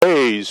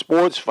Hey,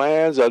 sports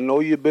fans, I know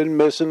you've been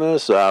missing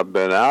us. I've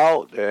been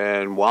out,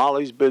 and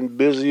Wali's been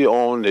busy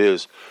on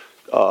his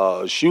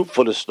Shoot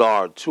for the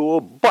Star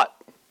tour, but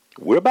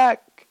we're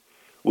back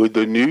with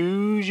the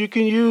news you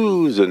can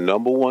use, the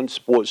number one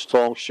sports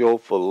talk show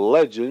for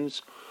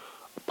legends,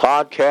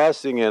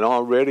 podcasting and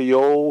on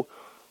radio,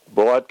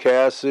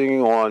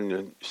 broadcasting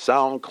on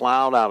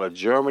SoundCloud out of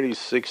Germany,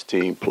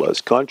 16 plus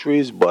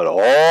countries, but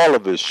all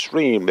of it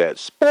streamed at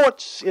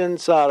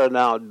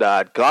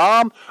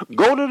sportsinsidernow.com.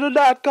 Go to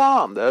the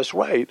 .com, that's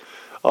right.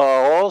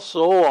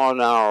 Also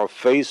on our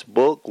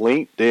Facebook,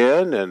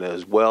 LinkedIn, and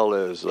as well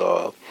as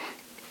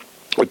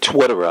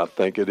Twitter, I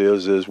think it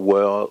is as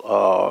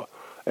well,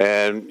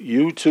 and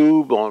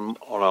YouTube on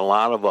a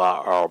lot of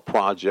our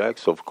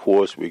projects. Of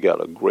course, we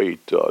got a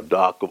great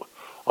doc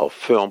of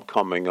film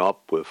coming up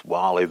with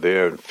Wali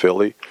there in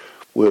Philly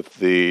with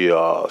the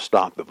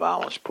Stop the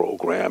Violence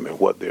program and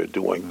what they're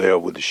doing there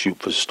with the Shoot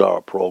for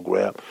Star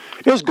program.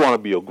 It's going to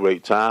be a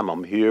great time.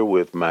 I'm here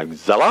with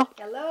Maxella.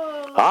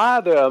 Hello. Hi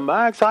there,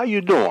 Max. How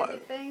you doing?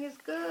 Everything is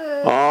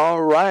good.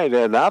 All right,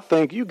 and I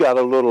think you got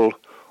a little,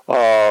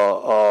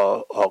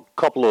 a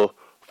couple of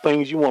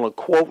things you want to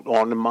quote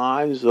on the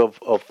minds of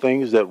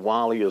things that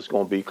Wali is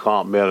going to be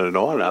commenting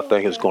on. I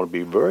think it's going to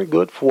be very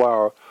good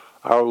for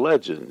our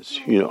legends,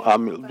 I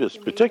mean,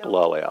 just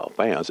particularly our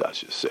fans, I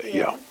should say,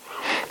 yeah.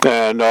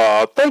 And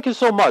thank you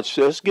so much.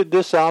 Let's get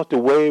this out the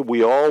way.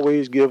 We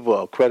always give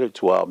credit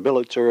to our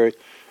military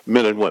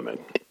men and women.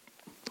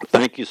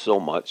 Thank you so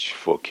much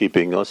for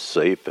keeping us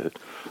safe, and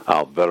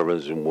our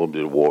veterans and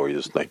wounded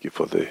warriors. Thank you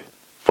for the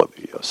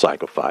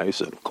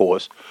sacrifice, and of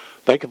course,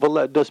 thank you for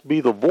letting us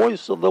be the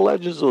voice of the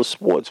legends of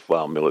sports for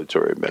our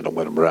military men and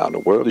women around the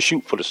world. The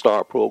Shoot for the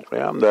Star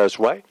program, that's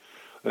right.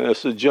 And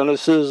it's the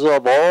genesis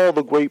of all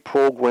the great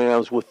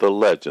programs with the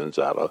legends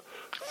out of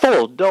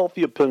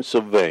Philadelphia,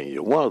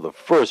 Pennsylvania. One of the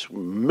first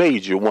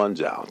major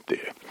ones out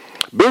there.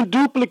 Been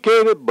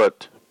duplicated,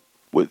 but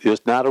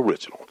it's not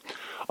original.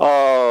 We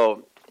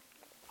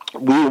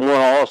want to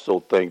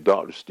also thank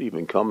Dr.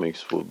 Stephen Cummings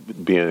for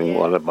being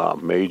one of our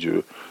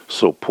major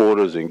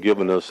supporters and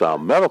giving us our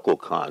medical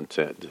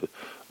content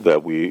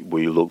that we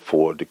look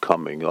forward to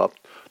coming up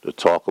to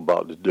talk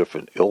about the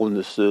different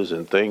illnesses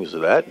and things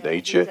of that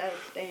nature.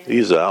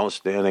 He's an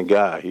outstanding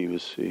guy.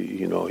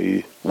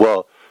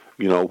 What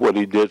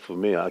he did for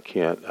me, I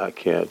can't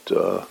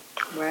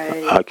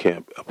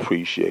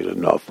appreciate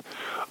enough.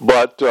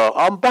 But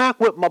I'm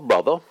back with my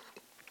brother.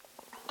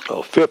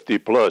 50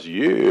 plus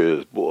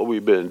years, boy,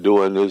 we've been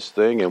doing this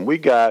thing, and we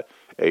got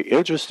an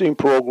interesting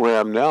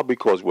program now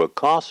because we're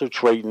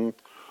concentrating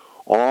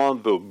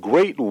on the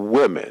great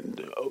women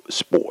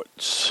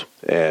sports,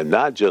 and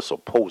not just a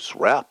post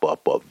wrap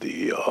up of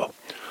the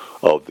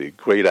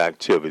great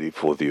activity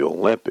for the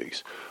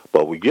Olympics,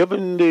 but we're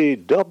giving the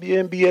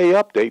WNBA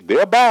update.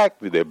 They're back.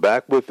 They're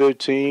back with their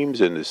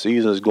teams, and the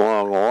season's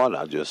going on.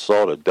 I just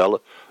saw the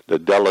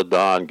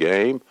Deladon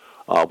game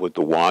with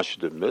the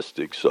Washington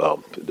Mystics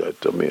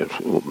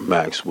that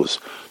Max was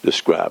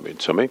describing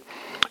to me.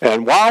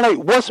 And Wally,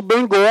 what's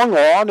been going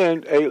on?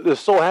 And they're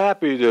so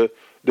happy to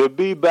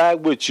be back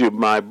with you,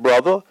 my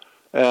brother.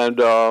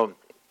 And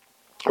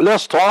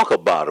let's talk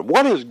about it.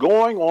 What is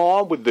going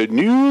on with the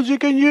news you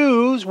can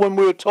use when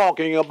we're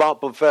talking about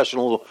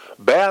professional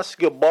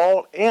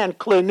basketball and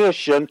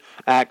clinician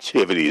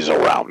activities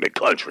around the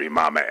country,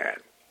 my man?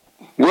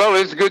 Well,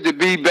 it's good to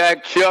be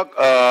back, Chuck.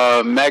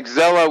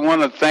 Maxella, I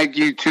want to thank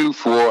you, too,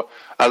 for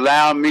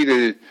allowing me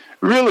to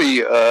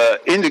really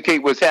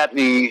indicate what's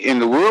happening in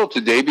the world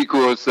today,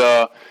 because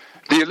the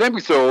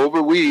Olympics are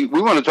over. We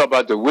want to talk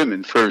about the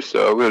women first.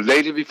 We're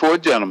ladies before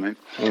gentlemen.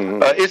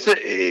 Mm-hmm.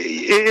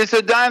 It's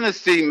a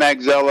dynasty,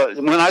 Maxella.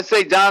 When I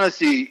say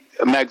dynasty,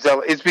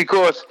 Maxella, it's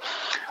because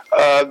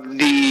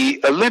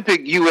the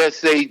Olympic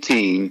USA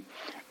team,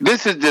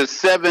 this is the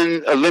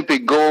 7th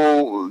Olympic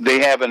gold they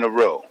have in a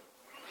row.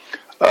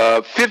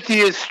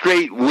 50th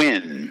straight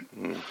win.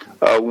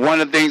 One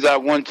of the things I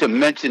want to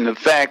mention, the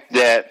fact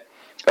that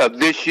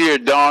this year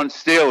Dawn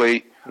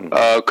Staley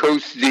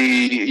coached the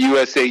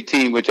USA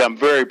team, which I'm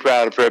very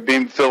proud of her.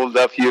 Being in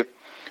Philadelphia,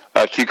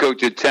 she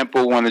coached at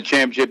Temple, won the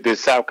championship in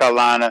South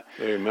Carolina.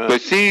 Amen.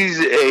 But she's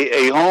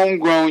a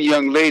homegrown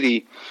young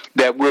lady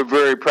that we're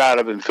very proud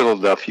of in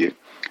Philadelphia.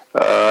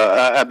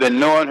 I've been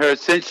knowing her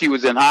since she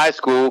was in high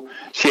school.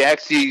 She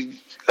actually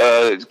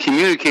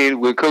communicated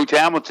with Coach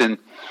Hamilton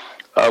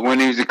when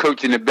he was a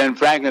coach in the Ben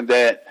Franklin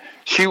that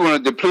she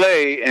wanted to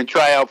play and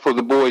try out for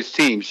the boys'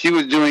 team. She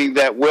was doing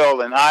that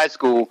well in high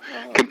school,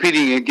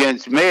 competing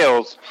against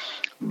males,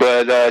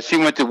 but she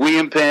went to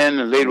William Penn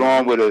and later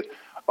on with an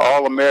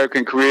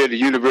All-American career at the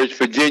University of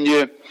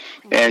Virginia,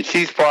 and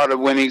she's part of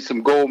winning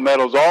some gold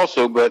medals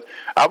also. But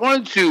I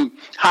wanted to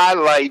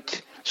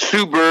highlight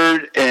Sue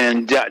Bird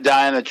and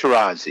Diana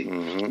Taurasi.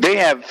 Mm-hmm. They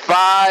have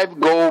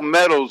 5 gold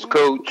medals,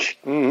 Coach.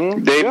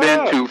 Mm-hmm. They've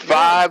been to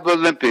 5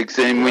 Olympics,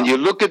 and when you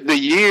look at the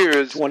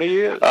years, 20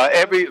 years,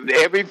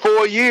 every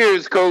 4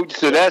 years, Coach.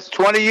 So that's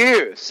 20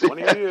 years.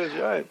 20 years,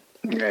 right?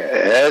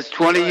 That's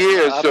 20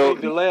 years. I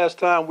think the last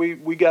time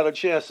we got a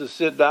chance to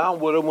sit down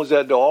with them was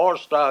at the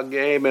All-Star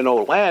game in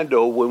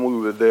Orlando when we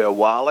were there,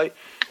 Wally.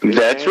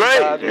 That's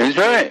right. That's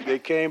right. They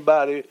came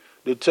by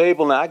the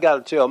table, and I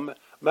got to tell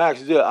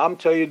Max, I'm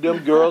telling you,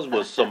 them girls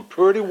was some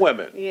pretty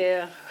women.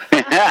 Yeah.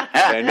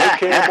 And they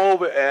came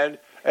over, and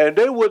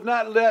they would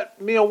not let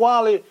me and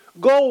Wally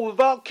go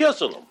without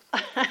kissing them.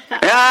 Well,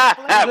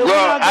 I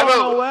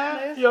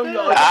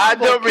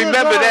don't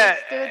remember that.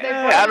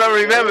 I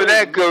don't remember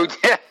that, Coach.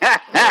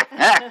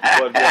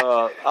 But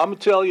I'm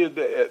telling you,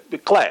 the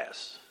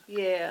class.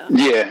 Yeah.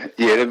 Yeah,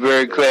 they're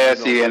very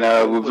classy, and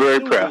we're very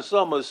proud.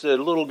 Someone said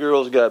little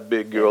girls got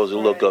big girls to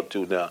look up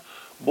to now.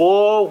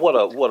 Boy, what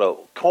a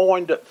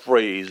coined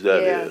phrase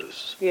that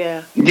is.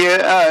 Yeah.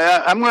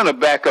 Yeah, I'm going to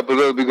back up a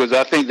little because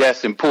I think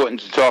that's important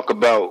to talk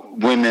about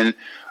women.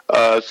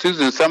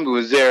 Susan Summer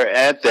was there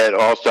at that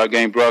All-Star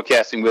game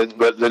broadcasting with,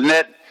 but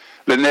Lynette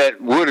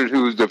Woodard,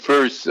 who was the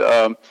first,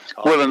 an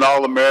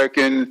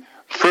All-American,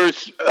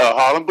 first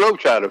Harlem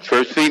Globetrotter,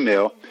 first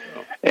female.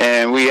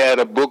 And we had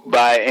a book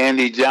by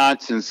Andy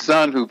Johnson's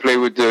son who played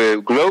with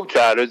the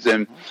Globetrotters,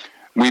 and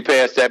we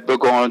passed that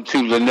book on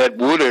to Lynette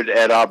Woodard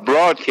at our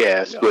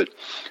broadcast. But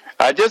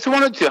I just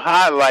wanted to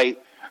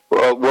highlight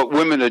what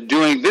women are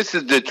doing. This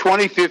is the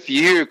 25th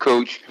year,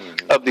 Coach,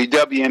 of the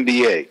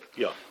WNBA.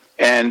 Yeah.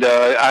 And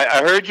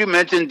I heard you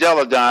mention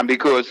Deladon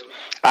because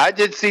I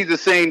did see the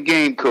same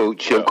game,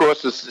 Coach. Yeah. Of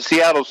course, the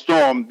Seattle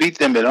Storm beat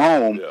them at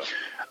home. Yeah.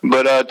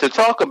 But to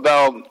talk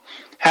about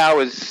how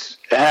it's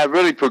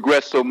really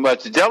progressed so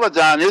much,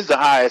 Deladon is the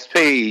highest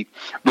paid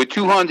with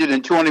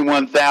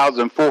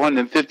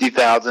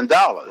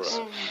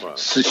 $221,450,000. Right.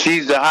 So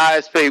she's the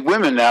highest paid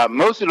woman now.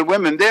 Most of the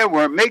women there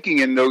weren't making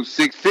in those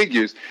six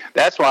figures.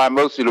 That's why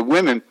most of the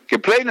women who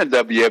played in the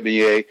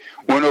WNBA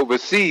went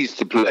overseas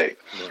to play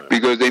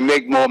because they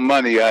make more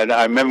money.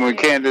 I remember when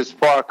Candace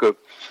Parker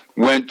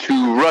went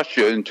to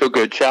Russia and took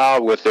her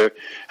child with her,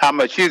 how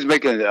much she was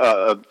making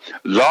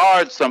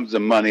large sums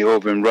of money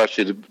over in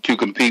Russia to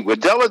compete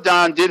with.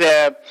 Deladon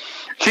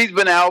she's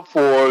been out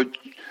for,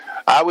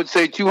 I would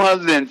say,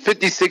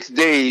 256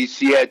 days.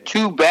 She had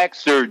 2 back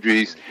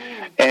surgeries,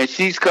 and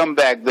she's come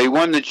back. They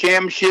won the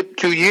championship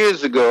 2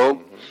 years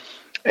ago,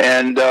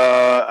 and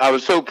I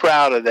was so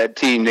proud of that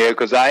team there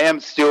because I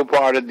am still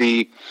part of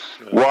the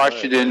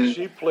Washington.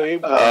 She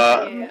played,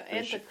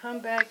 and to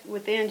come back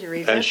with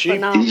injuries, that's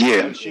phenomenal.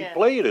 Yeah, and she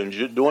played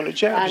during the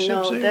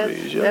championship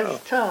series. That's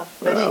tough,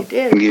 but she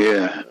did.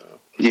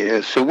 Yeah.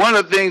 So one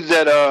of the things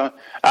that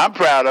I'm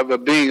proud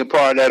of being a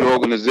part of that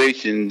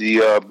organization,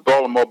 the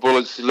Baltimore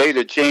Bullets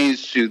later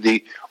changed to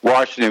the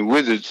Washington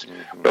Wizards,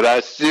 but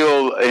I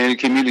still in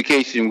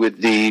communication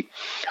with the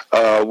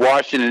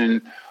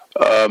Washington.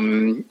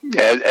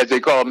 As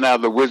they call them now,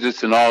 the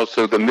Wizards and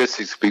also the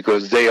Mystics,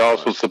 because they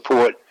also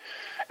support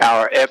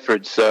our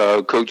efforts.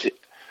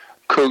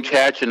 Coach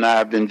Hatch and I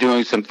have been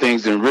doing some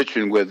things in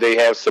Richmond where they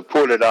have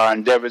supported our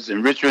endeavors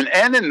in Richmond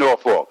and in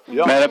Norfolk.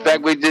 Yep. Matter of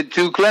fact, we did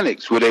 2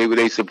 clinics where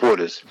they support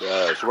us.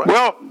 That's right.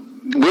 Well,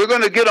 we're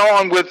going to get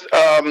on with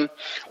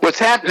what's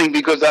happening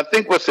because I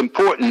think what's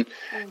important,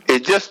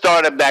 it just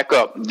started back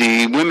up.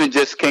 The women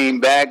just came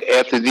back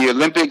after the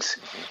Olympics.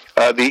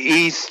 The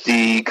East,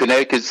 the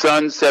Connecticut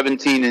Sun,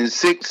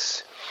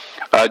 17-6.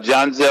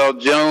 Jonzelle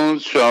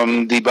Jones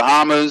from the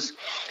Bahamas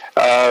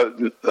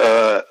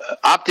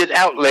opted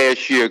out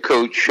last year,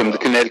 Coach, from the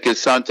Connecticut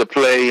Sun to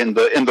play in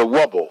the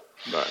Wubble.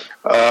 Right.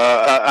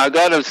 I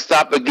got to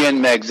stop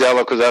again, Magzella,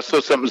 because I saw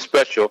something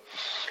special.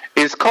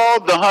 It's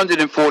called The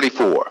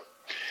 144.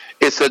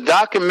 It's a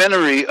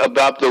documentary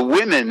about the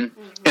women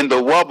in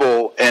the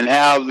Wubble and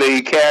how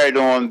they carried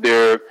on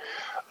their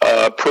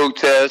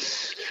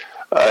protests.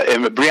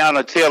 And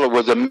Breonna Taylor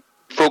was a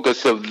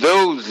focus of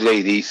those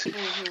ladies,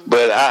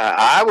 but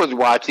I was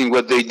watching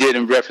what they did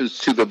in reference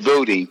to the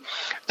voting.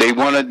 They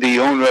wanted the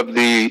owner of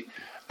the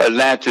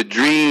Atlanta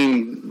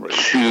Dream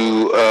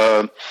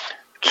to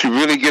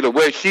really get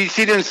away. She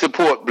didn't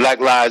support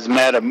Black Lives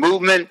Matter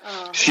movement.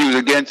 She was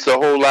against a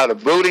whole lot of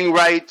voting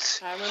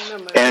rights. I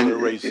remember. And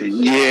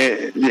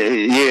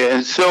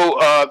and so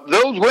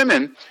those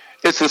women,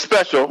 it's a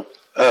special,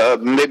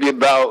 maybe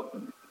about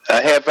a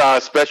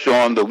half-hour special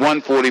on the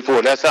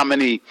 144. That's how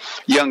many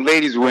young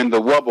ladies were in the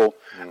Wubble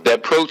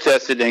that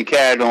protested and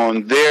carried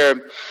on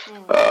their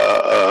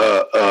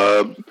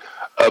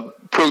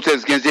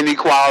protest against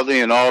inequality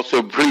and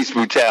also police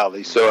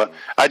brutality. So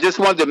I just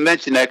wanted to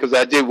mention that because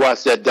I did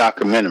watch that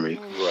documentary.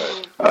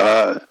 Right.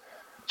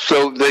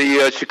 So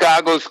the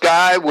Chicago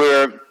Sky,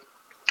 where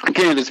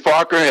Candace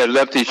Parker had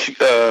left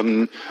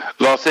the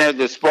Los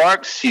Angeles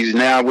Sparks. She's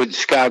now with the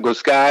Chicago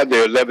Sky.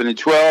 They're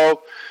 11-12.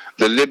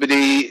 The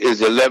Liberty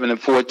is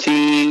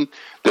 11-14.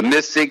 The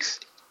Mystics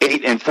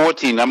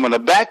 8-14. I'm going to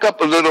back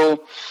up a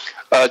little.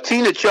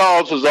 Tina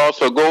Charles was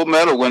also a gold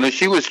medal winner.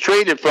 She was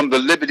traded from the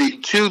Liberty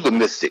to the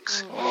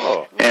Mystics,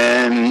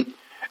 and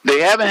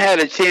they haven't had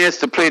a chance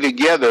to play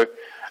together.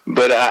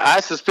 But I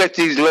suspect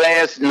these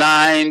last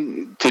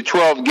 9 to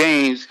 12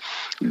 games,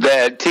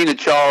 that Tina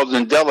Charles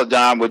and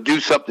Deladon would do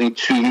something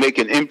to make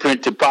an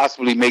imprint to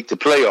possibly make the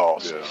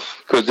playoffs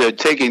because they're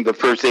taking the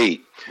first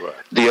 8. Right.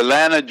 The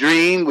Atlanta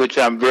Dream, which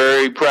I'm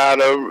very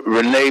proud of,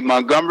 Renee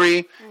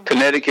Montgomery,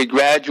 Connecticut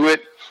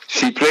graduate.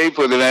 She played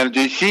for the Atlanta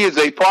Dream. She is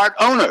a part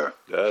owner.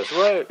 That's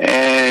right.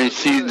 And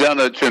she's done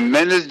a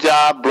tremendous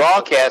job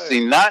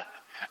broadcasting, not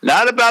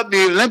about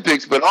the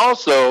Olympics, but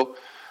also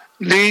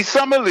the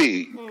Summer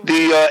League,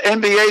 the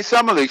NBA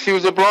Summer League. She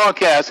was a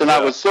broadcaster, and I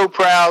was so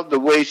proud the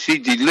way she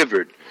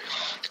delivered.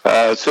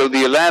 So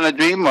the Atlanta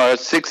Dream are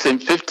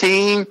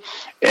 6-15,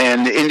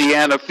 and the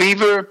Indiana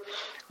Fever,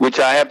 which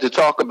I have to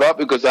talk about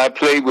because I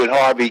played with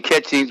Harvey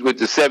Catchings with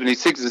the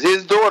 76ers.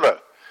 His daughter,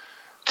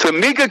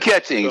 Tamika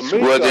Catchings,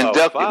 was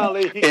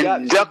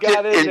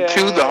inducted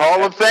into the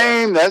Hall of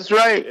Fame. That's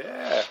right.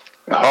 Yeah.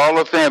 Hall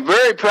of Fame.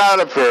 Very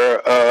proud of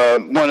her.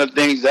 One of the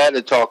things I had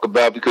to talk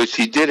about because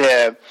she did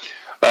have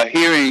a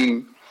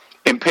hearing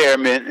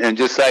impairment, and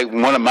just like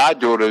one of my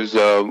daughters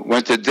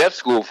went to deaf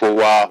school for a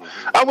while.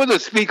 I want to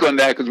speak on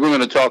that because we're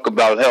going to talk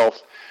about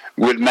health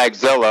with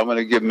Maxella. I'm going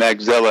to give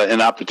Maxella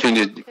an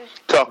opportunity to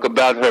talk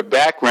about her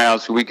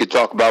background so we could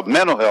talk about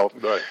mental health.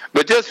 Right.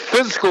 But just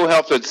physical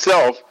health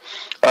itself,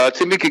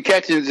 Tamika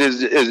Catchings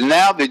is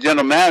now the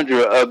general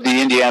manager of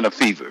the Indiana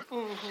Fever.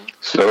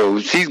 So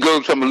she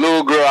goes from a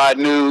little girl I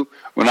knew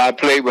when I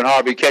played with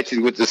Harvey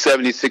Catchings with the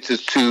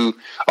 76ers to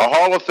a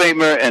Hall of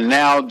Famer and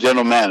now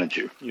general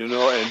manager. You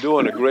know, and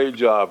doing a great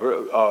job.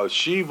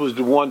 She was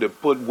the one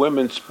that put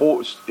women's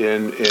sports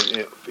in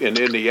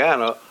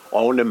Indiana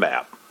on the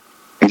map.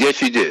 Yes,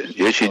 she did.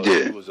 Yes, she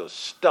did. She was a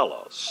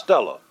stellar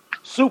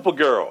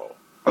Supergirl.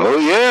 Oh,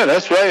 yeah,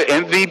 that's right.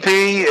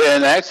 MVP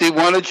and actually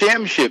won a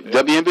championship,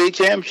 WNBA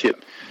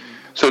championship.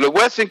 So the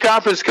Western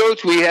Conference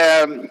coach, we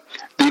have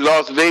the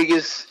Las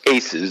Vegas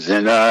Aces.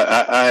 And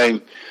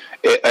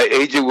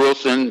AJ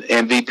Wilson,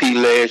 MVP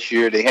last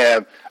year. They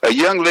have a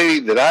young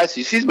lady that I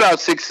see. She's about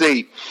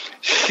 6'8".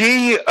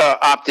 She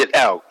opted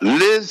out.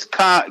 Liz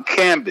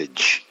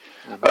Cambridge,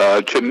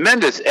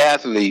 tremendous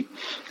athlete.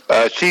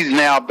 She's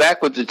now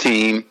back with the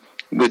team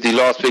with the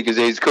Las Vegas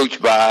Aces,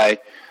 coached by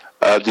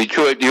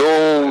Detroit, the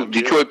old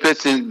Detroit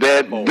Pistons,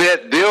 Bill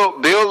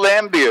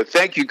Lambier.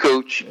 Thank you,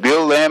 Coach.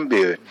 Bill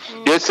Lambier.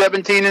 They're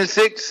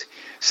 17-6.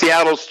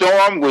 Seattle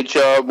Storm, which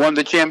won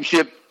the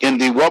championship in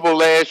the Rubble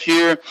last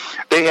year.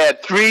 They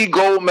had 3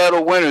 gold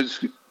medal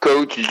winners,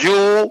 Coach.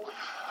 Jewel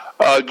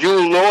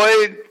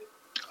Lloyd,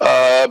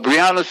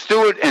 Breonna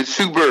Stewart, and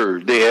Sue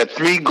Bird. They had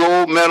 3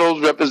 gold medals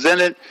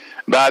represented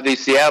by the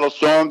Seattle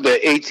Storm. They're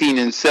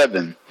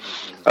 18-7.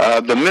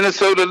 The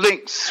Minnesota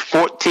Lynx,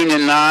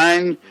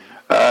 14-9.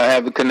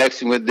 Have a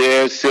connection with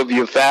there.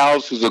 Sylvia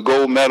Fowles, who's a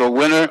gold medal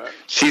winner.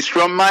 She's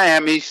from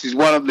Miami. She's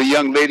one of the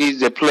young ladies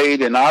that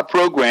played in our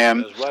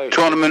program,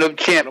 Tournament of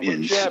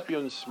Champions.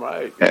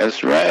 Right.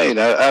 That's right.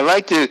 I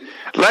like to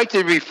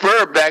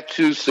refer back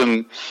to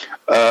some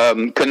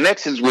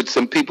connections with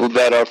some people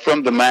that are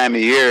from the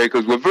Miami area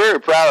because we're very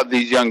proud of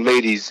these young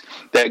ladies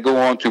that go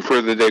on to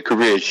further their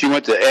careers. She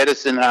went to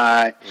Edison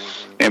High,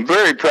 and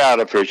very proud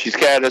of her. She's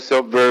carried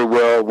herself very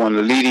well, one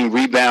of the leading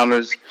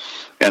rebounders,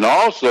 and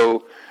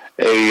also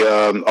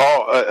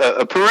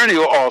a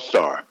perennial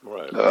all-star.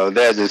 Right.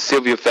 That is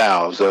Sylvia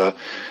Fowles.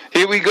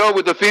 Here we go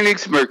with the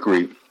Phoenix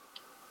Mercury.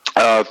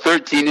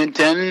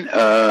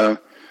 13-10.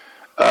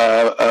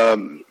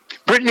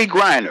 Brittany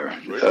Griner,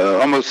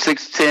 almost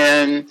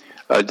 6'10".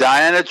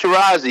 Diana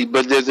Taurasi.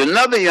 But there's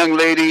another young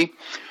lady.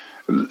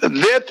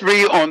 There are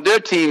 3 on their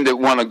team that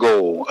won a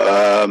goal.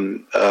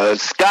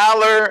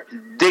 Skylar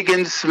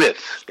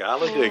Diggins-Smith.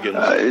 Skylar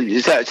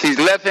Diggins. She's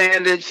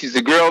left-handed. She's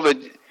the girl that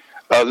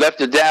left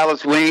the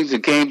Dallas Wings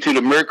and came to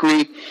the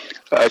Mercury.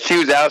 She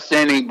was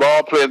outstanding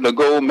ball player of the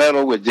gold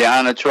medal with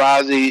Diana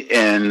Taurasi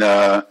and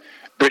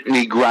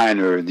Brittany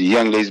Griner. The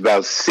young lady's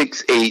about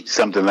 6'8",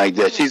 something like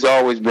that. She's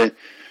always been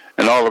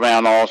an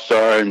all-around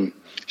all-star, and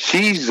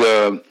she's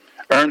earned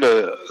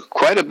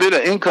quite a bit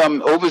of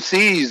income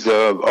overseas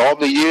all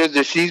the years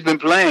that she's been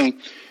playing.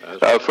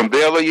 From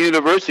Baylor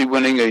University,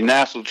 winning a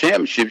national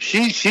championship.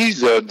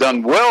 She's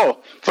done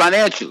well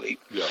financially.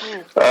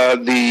 Yeah.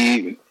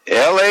 The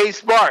L.A.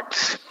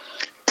 Sparks,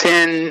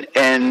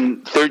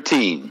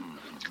 10-13.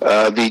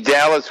 The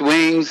Dallas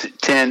Wings,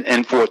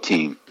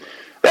 10-14.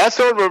 That's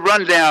sort of a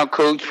rundown,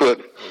 Coach.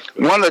 But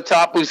one of the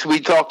topics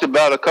we talked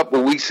about a couple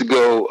of weeks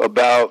ago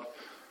about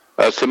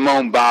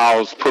Simone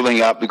Biles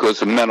pulling out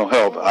because of mental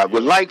health. I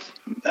would like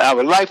for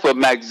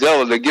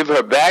Maxella to give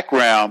her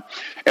background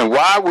and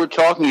why we're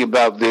talking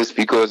about this,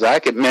 because I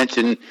could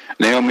mention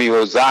Naomi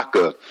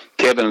Osaka,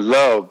 Kevin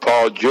Love,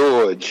 Paul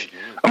George,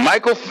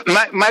 Michael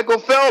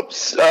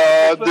Phelps,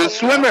 the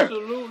swimmer,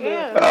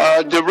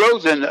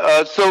 DeRozan.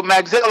 So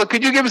Maxella,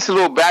 could you give us a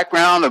little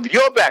background of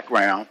your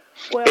background?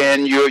 Well,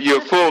 and your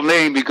full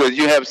name, because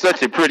you have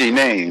such a pretty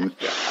name.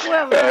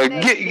 Well,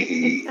 give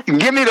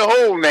me the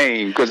whole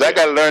name, because I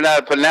got to learn how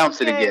to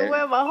pronounce it again.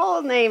 Well, my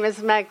whole name is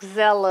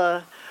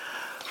Maxella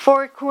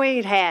Fort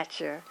Queen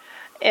Hatcher.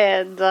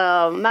 And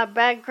my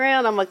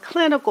background, I'm a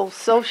clinical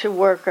social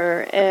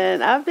worker,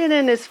 and I've been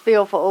in this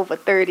field for over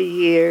 30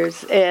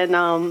 years. And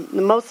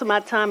most of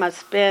my time I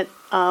spent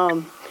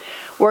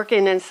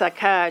working in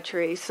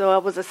psychiatry. So I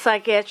was a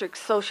psychiatric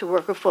social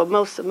worker for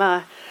most of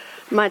my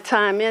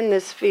time in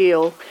this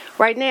field.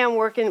 Right now I'm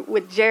working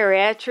with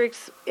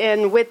geriatrics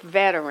and with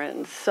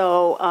veterans.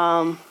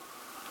 So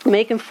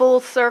making full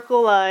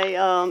circle,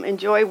 I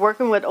enjoy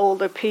working with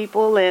older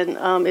people,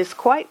 and it's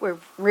quite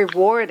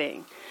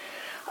rewarding.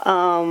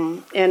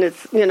 And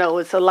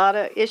it's a lot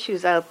of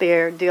issues out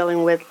there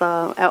dealing with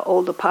our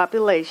older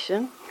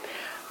population.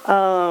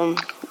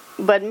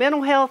 But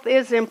mental health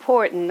is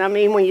important. I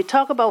mean, when you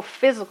talk about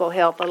physical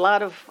health, a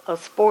lot of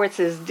sports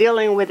is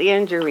dealing with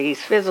injuries,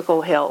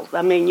 physical health.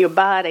 I mean, your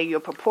body, your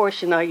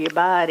proportion of your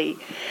body.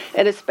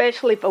 And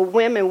especially for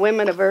women,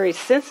 women are very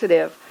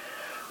sensitive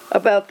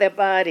about their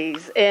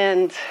bodies.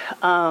 And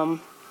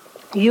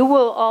you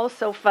will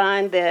also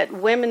find that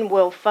women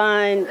will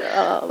find,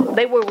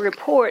 they will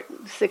report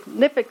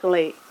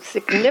significantly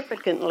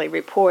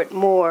report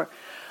more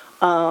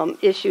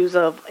issues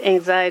of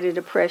anxiety,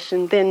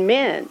 depression than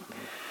men.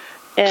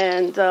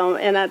 And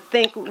I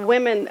think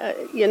women,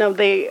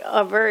 they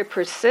are very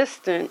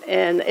persistent.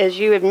 And as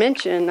you had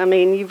mentioned, I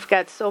mean, you've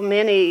got so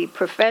many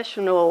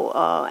professional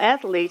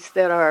athletes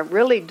that are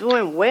really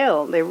doing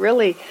well. They're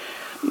really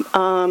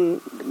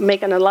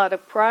making a lot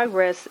of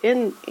progress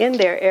in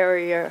their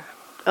area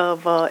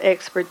of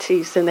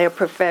expertise in their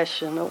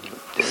professional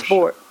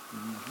sport.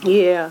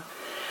 Yeah.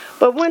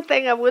 But one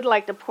thing I would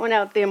like to point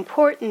out, the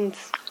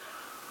importance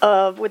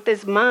of, with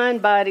this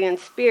mind, body, and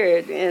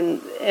spirit,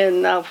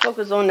 and I'll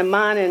focus on the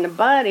mind and the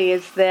body,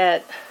 is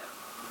that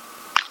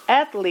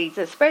athletes,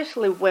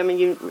 especially women,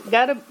 you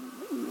got to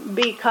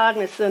be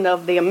cognizant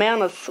of the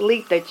amount of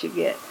sleep that you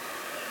get.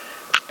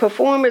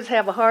 Performers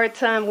have a hard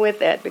time with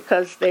that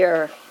because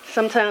they're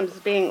sometimes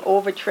being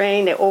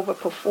overtrained, they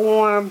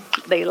overperform,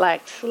 they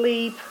lack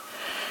sleep,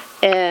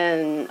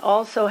 and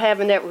also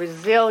having that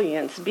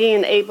resilience,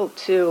 being able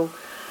to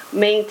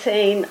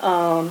maintain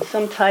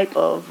some type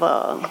of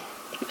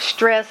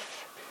stress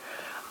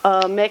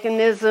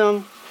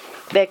mechanism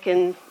that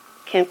can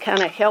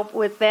kind of help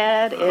with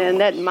that,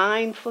 and that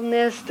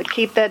mindfulness to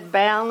keep that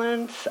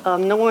balance,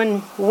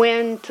 knowing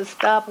when to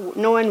stop,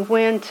 knowing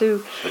when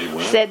to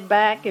sit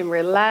back and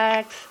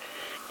relax,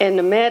 and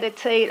to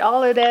meditate.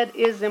 All of that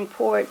is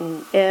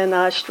important, and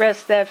I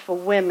stress that for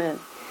women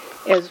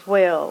as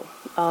well,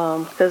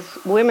 because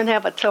women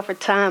have a tougher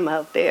time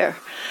out there.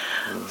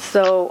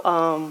 So,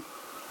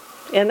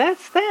 and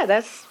that's that.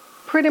 That's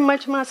pretty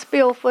much my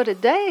spiel for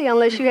today,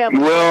 unless you have.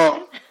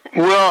 Well,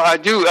 I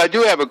do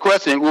have a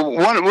question. Well,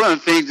 one of the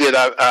things that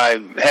I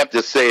have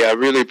to say, I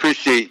really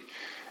appreciate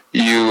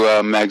you,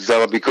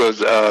 Maxella,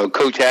 because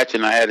Coach Hatch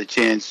and I had a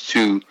chance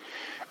to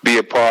be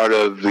a part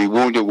of the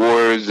Wounded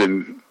Warriors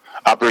and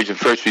Operation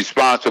First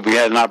Response. So we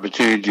had an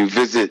opportunity to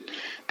visit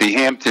the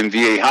Hampton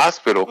VA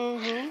Hospital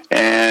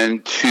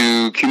and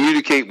to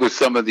communicate with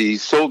some of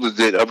these soldiers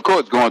that, of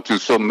course, going through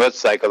so much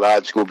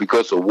psychological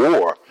because of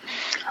war.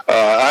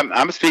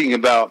 I'm speaking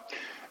about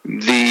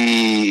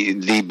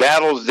the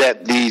battles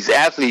that these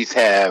athletes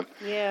have,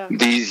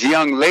 these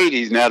young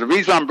ladies. Now, the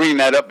reason I'm bringing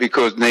that up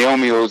because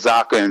Naomi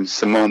Osaka and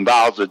Simone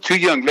Biles are two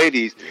young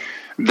ladies.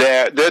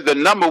 They're the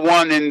number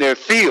one in their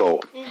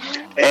field.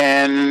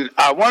 And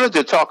I wanted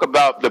to talk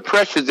about the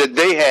pressures that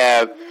they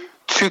have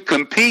to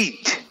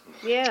compete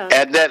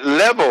at that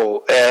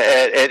level,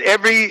 at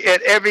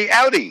every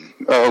outing.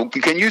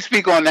 Can you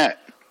speak on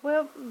that?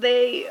 Well,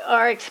 they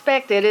are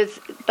expected.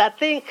 I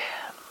think,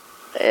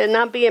 and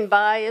not being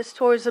biased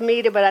towards the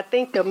media, but I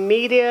think the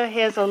media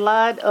has a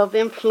lot of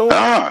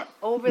influence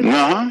over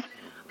them.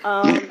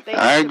 They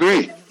I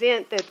agree.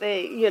 Present that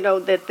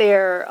that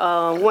they're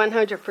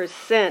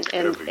 100%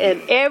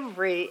 in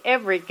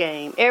every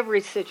game,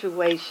 every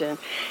situation,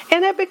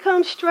 and it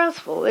becomes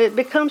stressful. It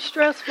becomes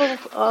stressful,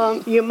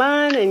 your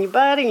mind and your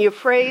body, and you're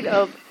afraid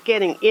of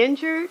getting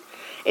injured.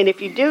 And if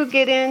you do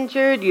get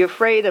injured, you're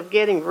afraid of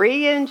getting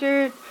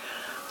re-injured.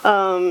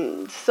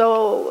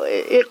 So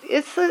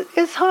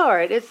it's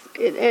hard.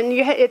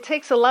 It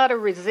takes a lot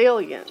of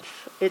resilience.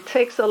 It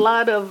takes a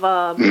lot of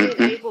being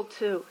able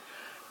to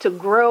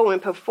grow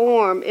and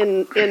perform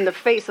in the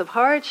face of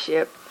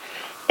hardship.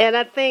 And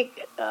I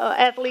think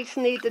athletes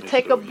need to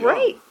take a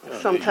break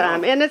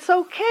sometime. And it's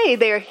okay.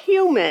 They're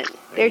human.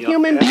 They're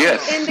human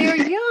beings, and they're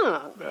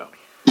young.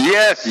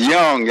 Yes,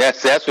 young.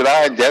 That's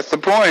the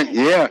point.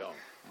 Yeah.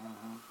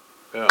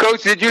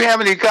 Coach, did you have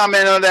any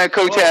comment on that,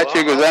 Coach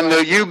Hatcher? Because I know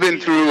you've been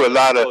through a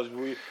lot of.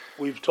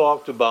 We've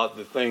talked about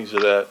the things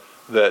of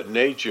that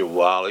nature,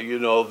 Wally.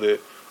 The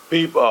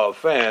people,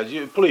 fans.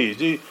 Please,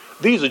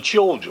 these are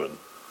children.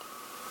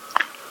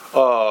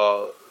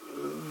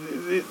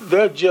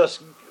 They're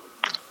just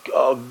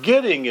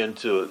getting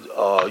into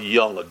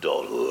young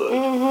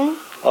adulthood,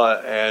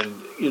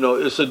 and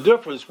it's a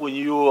difference when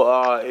you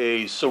are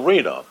a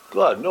Serena.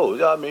 God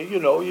knows. I mean,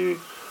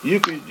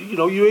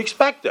 you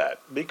expect that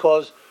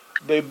because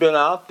they've been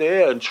out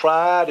there and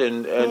tried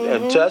and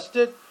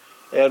tested,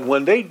 And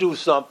when they do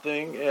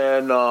something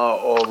and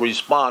or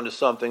respond to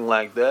something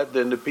like that,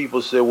 then the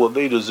people say, well,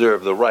 they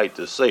deserve the right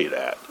to say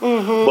that.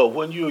 Mm-hmm. But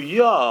when you're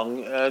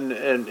young,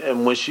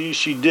 and when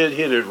she did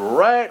hit it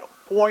right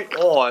point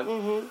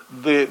on,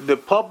 the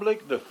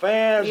public, the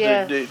fans,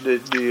 Yes. the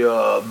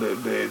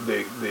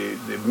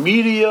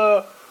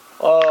media,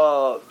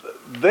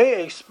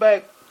 they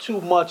expect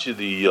too much of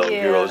these young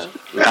girls.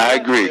 I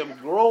agree. Let them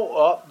grow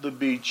up to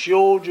be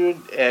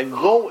children and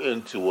go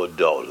into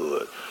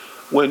adulthood.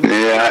 When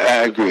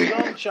I agree. a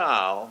young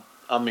child,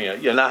 I mean,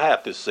 and I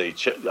have to say,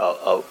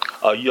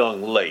 a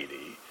young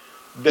lady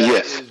that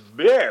is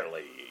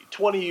barely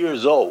 20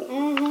 years old.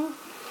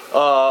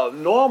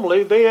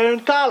 Normally, they are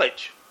in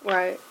college.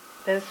 Right.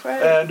 That's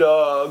right.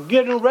 And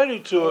getting ready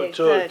to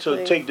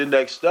Exactly. take the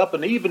next step,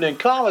 and even in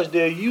college,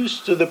 they're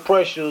used to the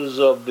pressures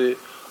of the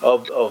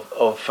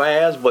of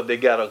fans, but they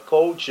got a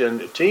coach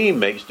and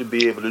teammates to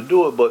be able to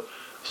do it. But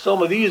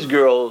some of these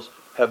girls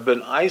have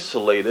been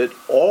isolated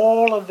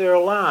all of their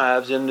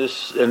lives in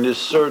this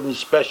certain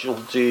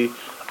specialty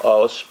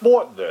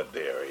sport that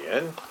they're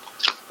in,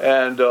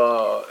 and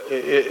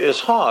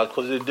it's hard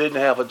because they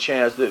didn't have a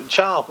chance. The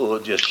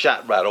childhood just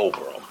shot right over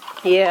them.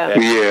 Yeah.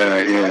 And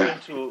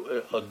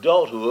into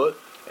adulthood,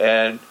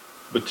 and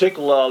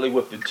particularly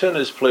with the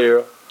tennis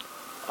player,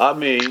 I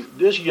mean,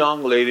 this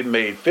young lady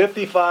made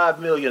 $55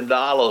 million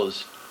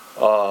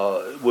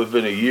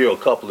within a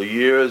couple of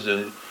years,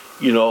 and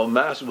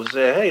Master was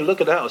saying, "Hey,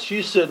 look at the house.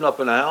 She's sitting up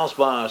in the house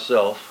by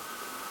herself,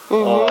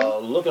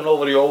 looking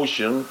over the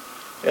ocean,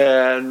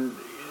 and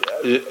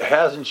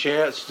hasn't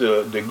chance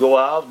to go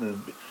out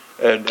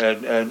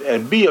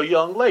and be a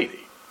young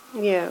lady."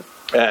 Yeah.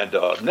 And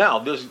now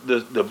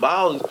the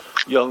Bowles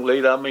young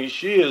lady, I mean,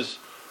 she is,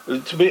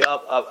 to me,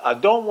 I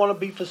don't want to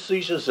be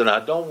facetious, and I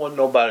don't want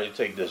nobody to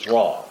take this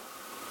wrong,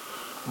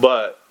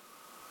 but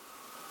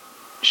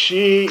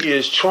she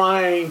is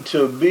trying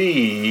to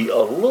be a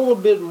little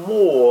bit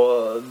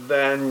more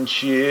than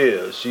she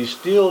is. She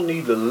still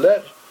needs to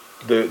let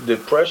the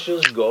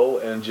pressures go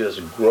and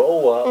just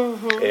grow up,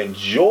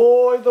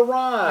 enjoy the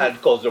ride,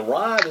 because the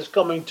ride is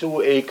coming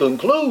to a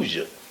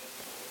conclusion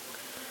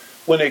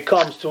when it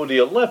comes to the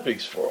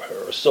Olympics for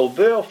her. So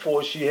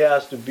therefore, she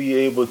has to be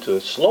able to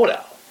slow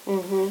down,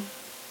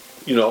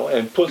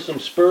 and put some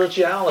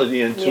spirituality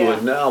into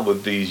it now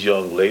with these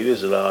young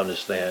ladies. And I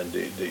understand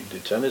the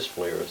tennis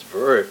player is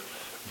very,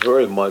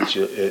 very much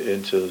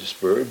into the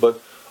spirit,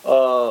 but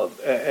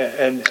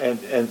and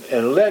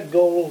let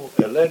go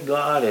and let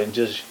God and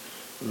just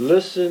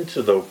listen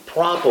to the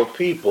proper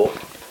people,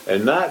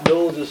 and not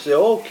those that say,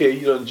 okay,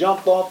 you done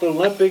jumped off the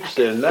Olympics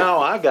and now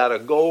I gotta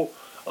go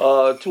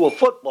to a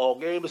football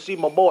game to see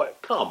my boy.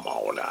 Come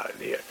on out of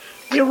there.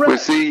 You're right.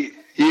 But see,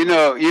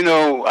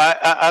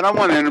 I don't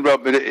want to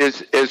interrupt, but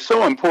it's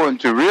so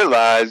important to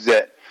realize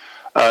that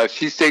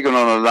she's taken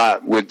on a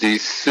lot with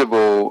these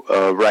civil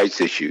rights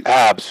issues.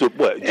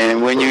 Absolutely.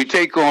 And when you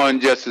take on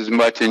just as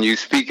much and you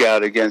speak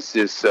out against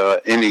this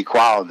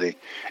inequality,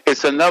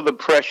 it's another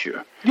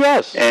pressure.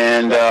 Yes.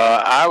 And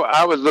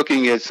I was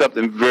looking at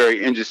something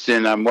very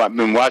interesting. I've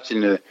been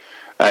watching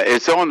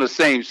it's on the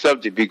same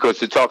subject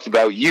because it talks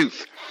about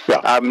youth. Yeah.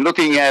 I'm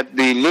looking at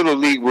the Little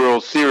League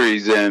World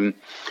Series, and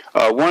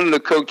one of the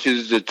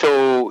coaches he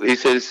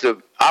said it's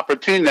an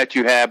opportunity that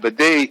you have, but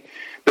the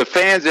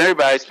fans and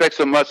everybody expect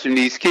so much from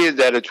these kids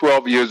that are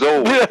 12 years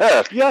old.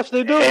 Yeah. Yes,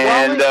 they do.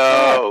 And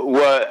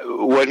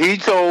what he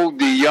told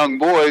the young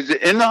boys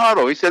in the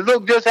huddle, he said,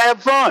 look, just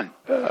have fun.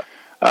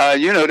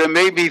 There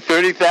may be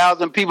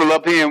 30,000 people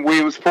up here in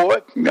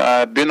Williamsport.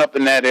 Been up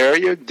in that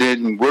area,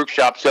 did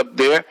workshops up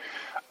there.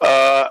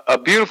 A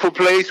beautiful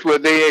place where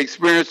they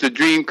experienced a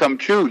dream come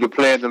true to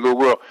play in the little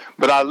world.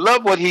 But I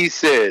love what he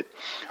said.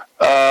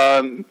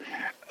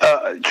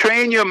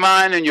 Train your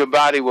mind and your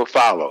body will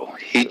follow.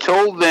 He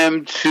told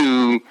them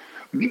to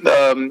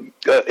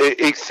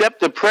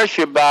accept the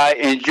pressure by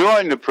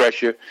enjoying the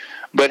pressure,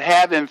 but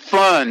having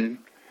fun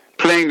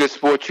playing the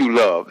sport you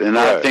love. And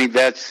right. I think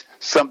that's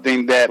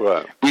something that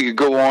right. we could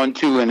go on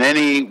to in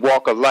any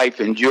walk of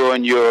life,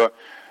 enjoying your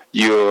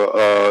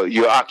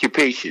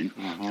occupation.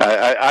 Mm-hmm.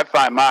 I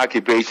find my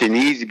occupation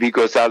easy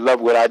because I love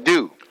what I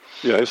do.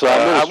 Yeah, it's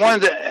I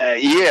wanted to,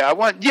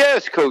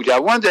 yes, Coach. I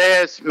wanted to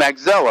ask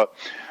Maxella,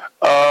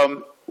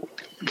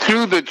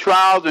 through the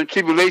trials and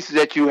tribulations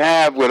that you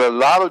have with a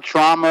lot of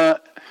trauma,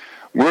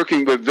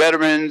 working with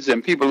veterans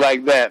and people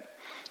like that,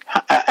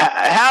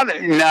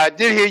 now I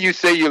did hear you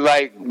say you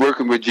like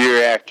working with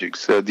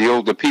geriatrics, the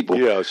older people.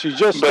 Yeah, she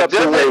just stepped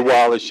away,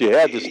 Wally. She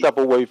had to step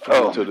away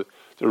from to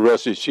the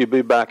rest of it. She'll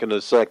be back in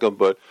a second,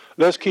 but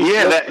let's keep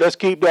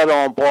that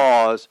on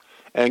pause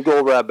and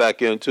go right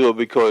back into it,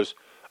 because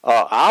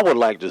I would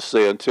like to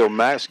say, until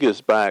Max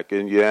gets back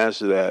and you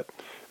answer that,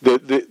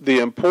 the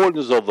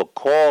importance of the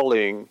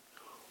calling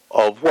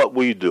of what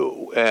we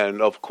do.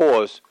 And of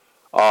course,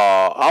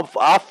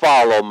 I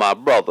follow my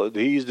brother.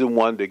 He's the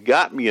one that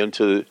got me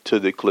into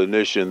the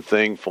clinician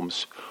thing,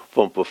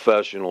 from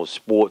professional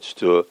sports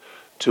to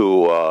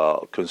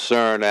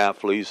concerned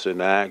athletes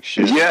in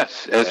action.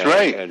 Yes, that's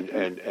right.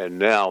 And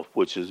now,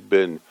 which has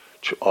been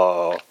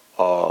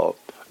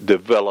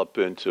develop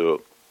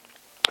into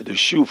the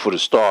Shoot for the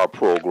Star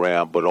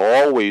program, but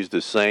always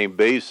the same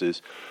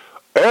basis.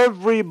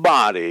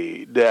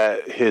 Everybody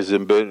that has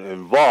been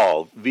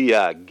involved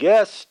via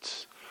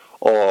guests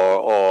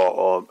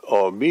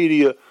or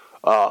media,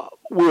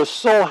 we're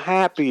so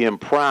happy and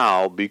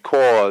proud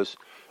because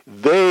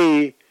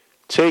they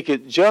take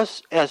it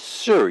just as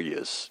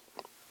serious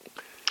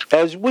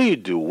as we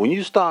do. When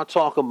you start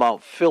talking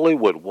about Philly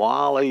with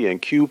Wali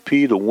and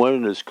QP, the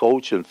winningest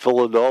coach in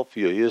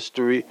Philadelphia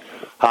history,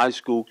 high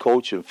school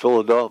coach in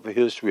Philadelphia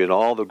history, and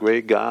all the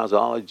great guys,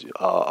 Ollie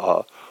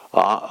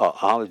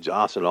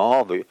Johnson,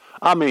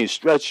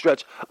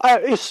 Stretch.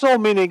 It's so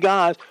many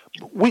guys.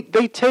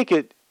 They take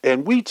it,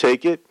 and we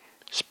take it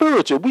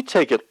spiritual. We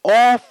take it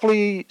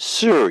awfully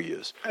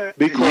serious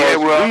because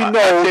we know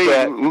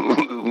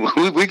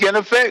that we can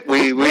affect.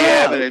 We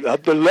have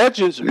it. The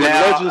legends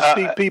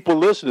speak. People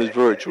listen is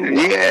very true.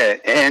 Yeah,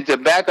 and to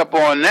back up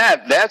on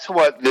that, that's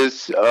what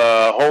this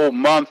whole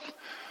month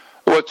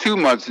or 2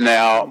 months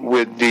now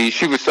with the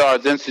Shooting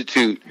Stars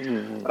Institute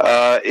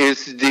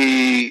is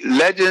the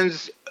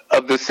legends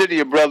of the city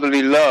of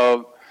brotherly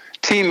love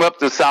team up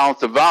to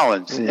silence the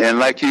violence. And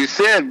like you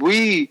said,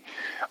 we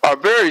are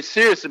very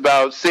serious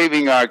about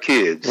saving our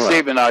kids,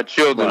 saving our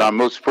children, our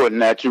most important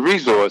natural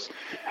resource.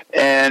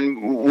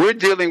 And we're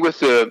dealing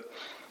with a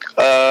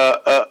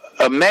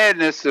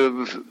madness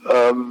of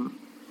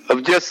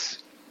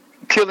just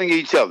killing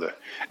each other.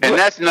 And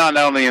that's not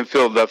only in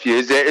Philadelphia,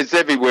 it's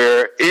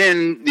everywhere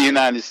in the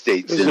United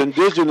States. It's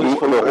indigenous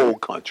for the whole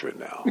country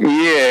now.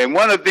 Yeah, and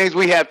one of the things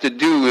we have to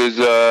do is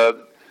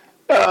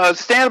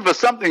stand up for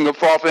something or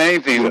fall for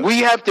anything.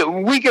 Yeah.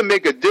 We can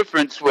make a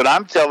difference. What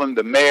I'm telling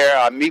the mayor,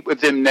 I meet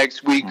with him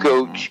next week,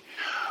 Coach,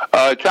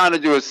 trying to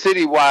do a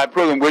citywide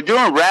program. We're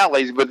doing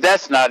rallies, but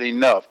that's not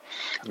enough.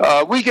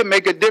 We can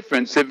make a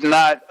difference. If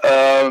not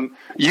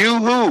you,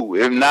 who?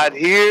 If not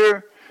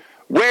here,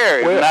 where?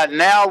 If not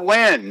now,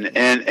 when?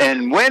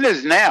 And when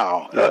is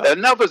now?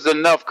 Enough is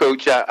enough,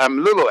 Coach. I'm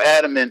a little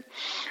adamant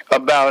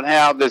about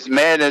how this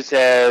madness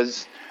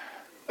has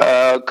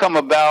come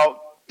about.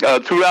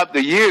 Throughout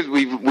the years,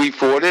 we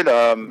fought it.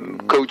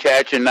 Coach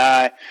Hatch and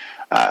I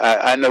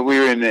know we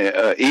were in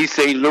East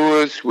St.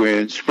 Louis, we're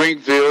in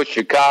Springfield,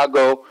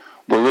 Chicago,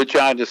 where we're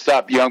trying to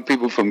stop young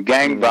people from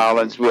gang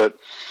violence. But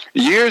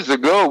years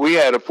ago, we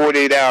had a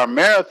 48-hour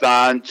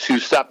marathon to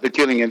stop the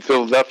killing in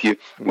Philadelphia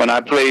when I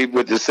played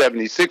with the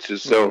 76ers.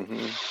 So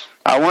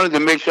I wanted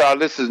to make sure our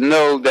listeners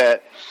know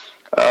that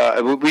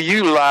we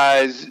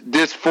utilize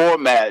this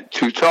format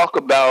to talk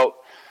about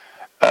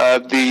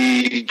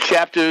the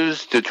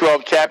chapters, the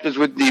 12 chapters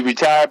with the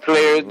retired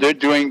players. They're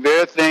doing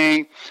their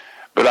thing.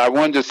 But I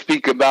wanted to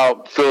speak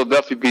about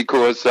Philadelphia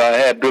because I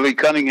had Billy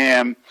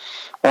Cunningham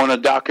on a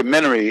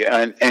documentary.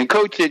 And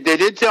Coach, they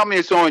did tell me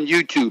it's on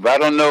YouTube. I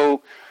don't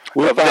know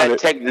that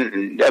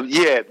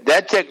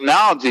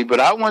technology, but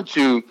I want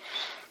to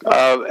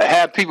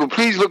have people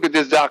please look at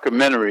this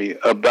documentary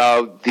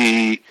about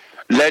the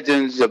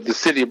legends of the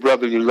city of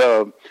brotherly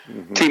love,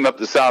 team up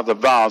the South of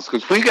violence,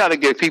 because we got to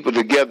get people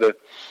together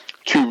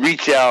to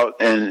reach out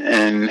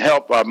and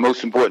help our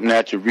most important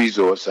natural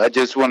resource. I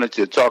just wanted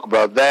to talk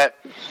about that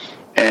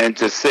and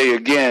to say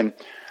again,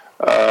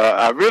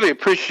 I really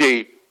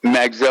appreciate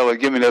Magzella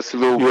giving us a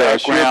little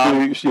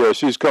background.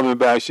 She's coming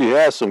back. She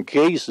has some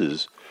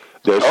cases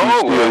that she's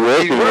still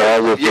working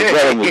on with the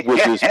government,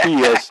 which is the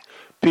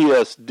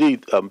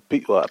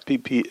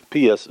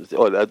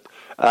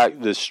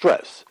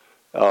stress.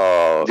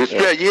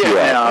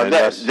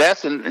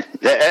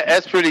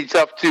 That's pretty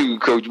tough too,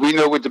 Coach. We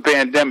know with the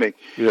pandemic,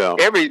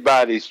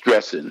 everybody's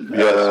stressing.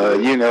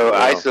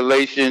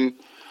 Isolation.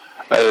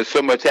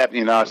 So much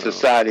happening in our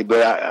society,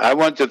 but I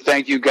want to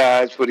thank you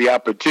guys for the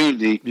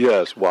opportunity.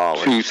 Yes,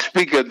 Wally. To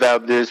speak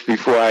about this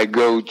before I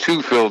go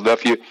to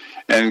Philadelphia,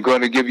 and I'm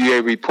going to give you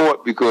a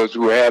report because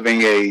we're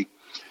having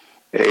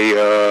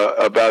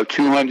about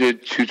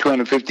 200 to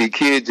 250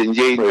 kids in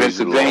Yale,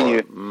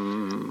 Pennsylvania,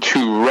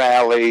 to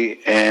rally,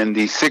 and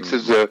the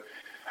Sixers are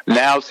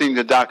now seeing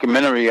the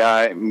documentary.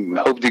 I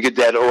hope to get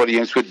that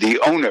audience with the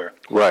owner.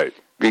 Right.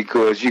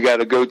 Because you got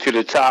to go to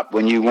the top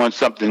when you want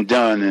something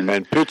done.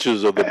 And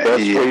pictures are the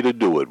best way to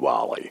do it,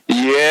 Wally.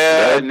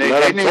 Yeah.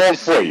 Let them talk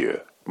for you.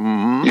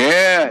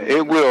 Yeah,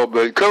 it will.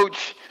 But,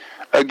 Coach,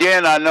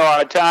 again, I know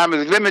our time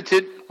is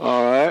limited.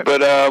 All right.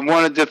 But I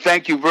wanted to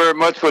thank you very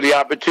much for the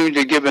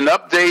opportunity to give an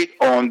update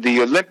on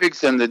the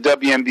Olympics and the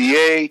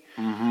WNBA.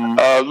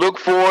 Look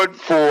forward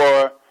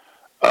for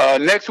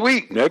next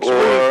week. We got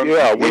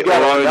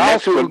an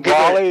announcement,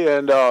 Wally,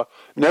 and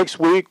next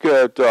week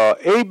at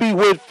A.B.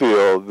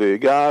 Whitfield, the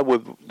guy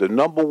with the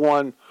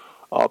 #1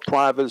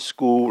 private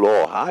school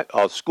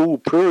or school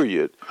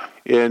period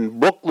in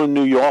Brooklyn,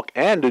 New York,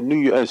 and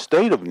the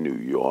state of New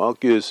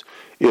York is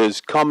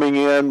coming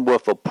in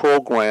with a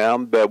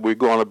program that we're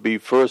going to be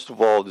first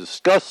of all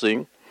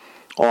discussing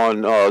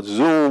on a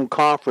Zoom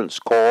conference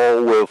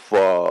call with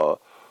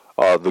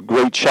the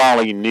great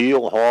Charlie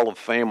Neal, Hall of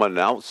Fame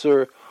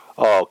announcer,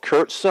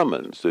 Kurt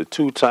Simmons, the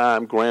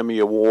two-time Emmy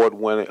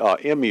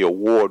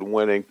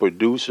Award-winning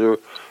producer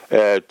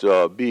at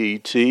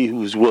BET,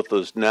 who's with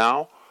us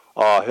now,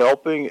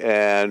 helping.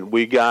 And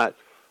we got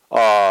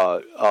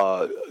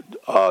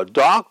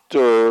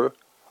Dr.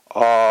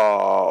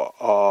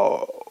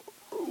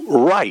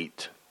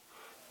 Wright,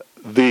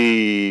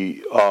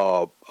 the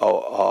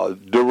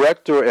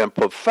director and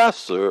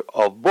professor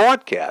of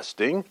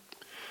broadcasting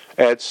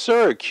at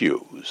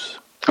Syracuse.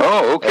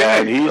 Oh, okay.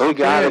 And he's the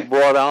guy that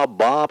brought out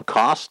Bob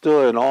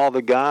Costa and all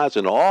the guys,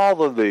 and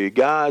all of the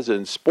guys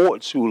in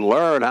sports who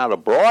learned how to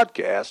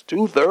broadcast.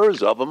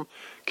 2/3 of them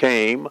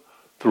came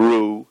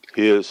through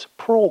his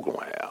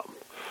program.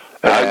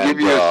 I'll give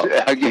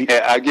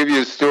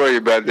you a story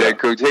about that,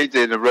 Coach. Hate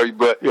to interrupt you,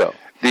 but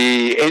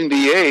the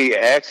NBA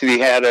actually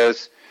had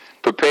us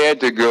prepared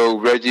to go.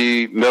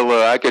 Reggie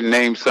Miller, I can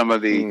name some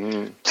of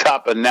the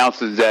top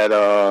announcers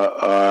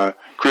that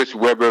Chris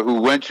Webber,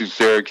 who went to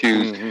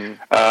Syracuse.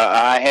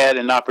 I had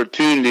an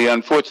opportunity.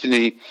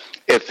 Unfortunately,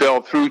 it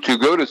fell through to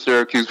go to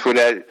Syracuse for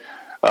that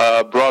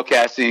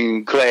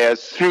broadcasting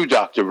class through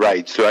Dr.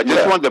 Wright. So I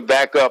just wanted to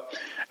back up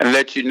and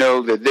let you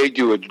know that they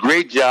do a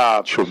great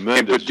job in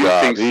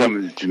producing some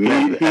of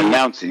the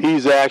announcing.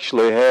 He's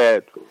actually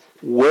had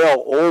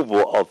well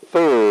over a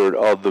third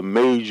of the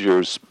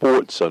major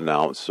sports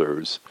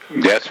announcers.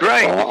 That's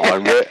right.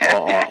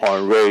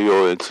 on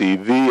radio and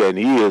TV, and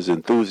he is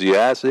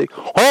enthusiastic.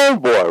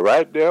 Homeboy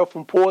right there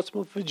from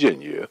Portsmouth,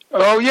 Virginia.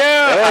 Oh,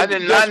 yeah. I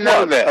did not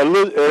know that.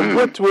 And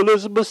went to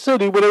Elizabeth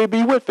City with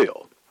A.B.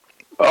 Whitfield.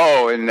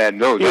 Oh, and that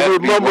no, he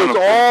remembers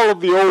all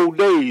of the old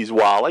days,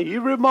 Wally. He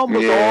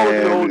remembers all of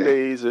the old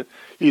days. And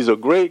he's a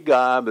great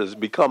guy, has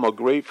become a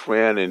great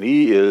friend, and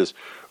he is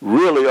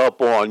really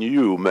up on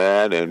you,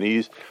 man. And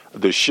he's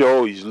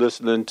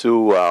listening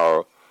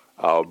to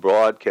our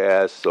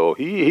broadcast, so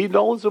he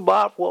knows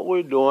about what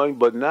we're doing,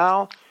 but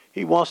now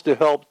he wants to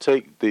help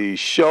take the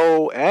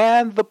show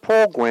and the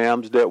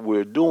programs that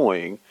we're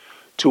doing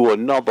to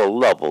another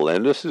level.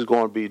 And this is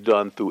going to be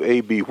done through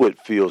A.B.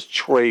 Whitfield's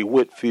Trey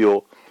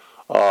Whitfield,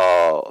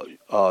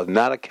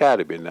 not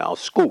academy now,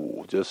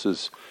 school, just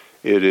as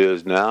it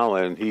is now.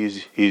 And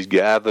he's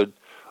gathered,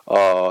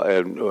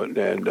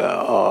 and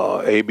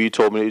A.B.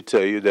 told me to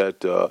tell you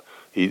that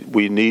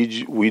we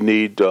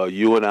need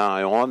you and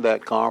I on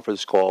that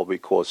conference call,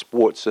 because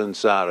Sports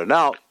Inside and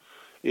Out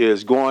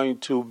is going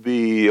to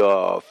be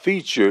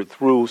featured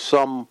through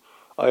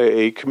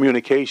a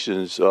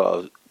communications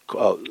a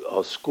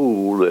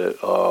school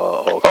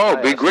or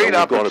be great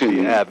that we're going to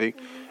be having,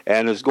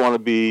 and it's going to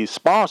be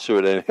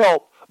sponsored and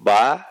helped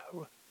by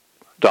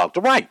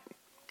Dr. Wright.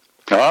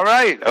 All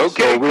right,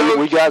 okay. So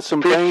we got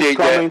some things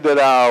coming that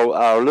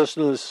our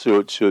listeners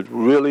should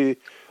really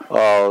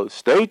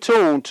stay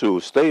tuned to,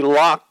 stay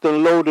locked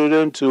and loaded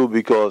into,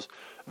 because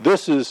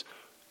this is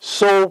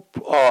so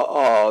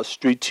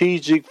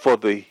strategic for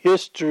the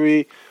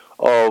history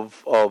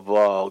of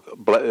our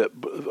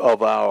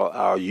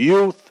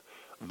youth,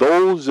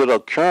 those that are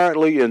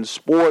currently in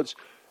sports,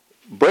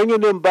 bringing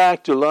them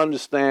back to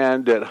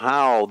understand that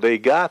how they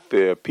got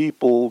there.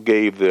 People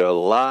gave their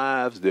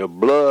lives, their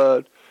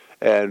blood,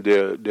 and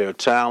their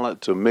talent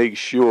to make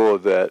sure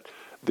that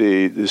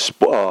the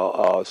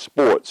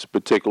sports,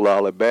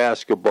 particularly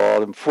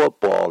basketball and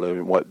football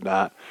and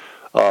whatnot,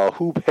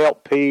 who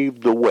helped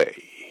pave the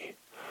way.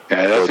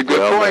 Yeah, that's a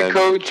good point,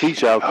 Coach.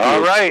 Teach our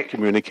kids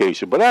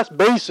communication. But that's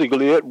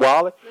basically it,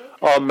 Wally.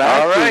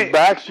 Max is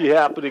back. She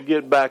happened to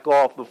get back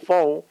off the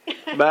phone.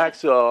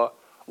 Max,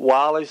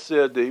 Wally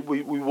said that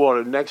we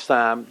wanted next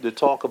time to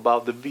talk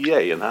about the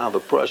VA and how the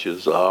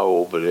pressures are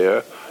over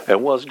there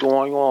and what's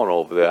going on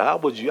over there. How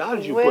did you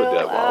put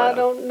that, Wally? I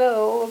don't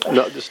know.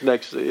 No, this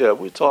next,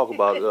 we'll talk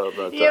about it.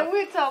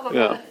 We'll talk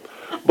about it.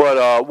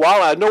 But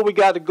Wally, I know we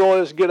got to go.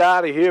 Let's get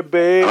out of here,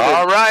 babe.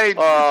 All right.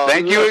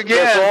 Thank you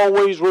again. Let's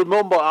always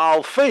remember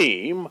our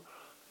theme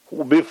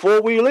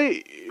before we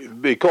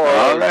leave,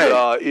 because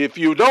if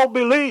you don't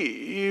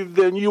believe,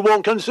 then you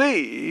won't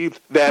conceive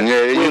that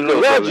when the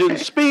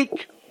legends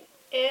speak,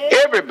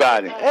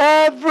 everybody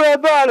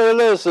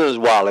listens.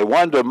 Wally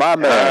Wonder, my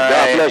man.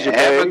 God bless you,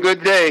 babe. Have a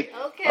good day.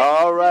 Okay.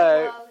 All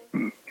right.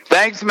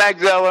 Thanks,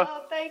 Maxella.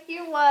 Oh, thank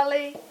you,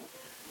 Wally.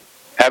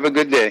 Have a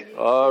good day.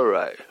 All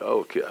right.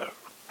 Okay.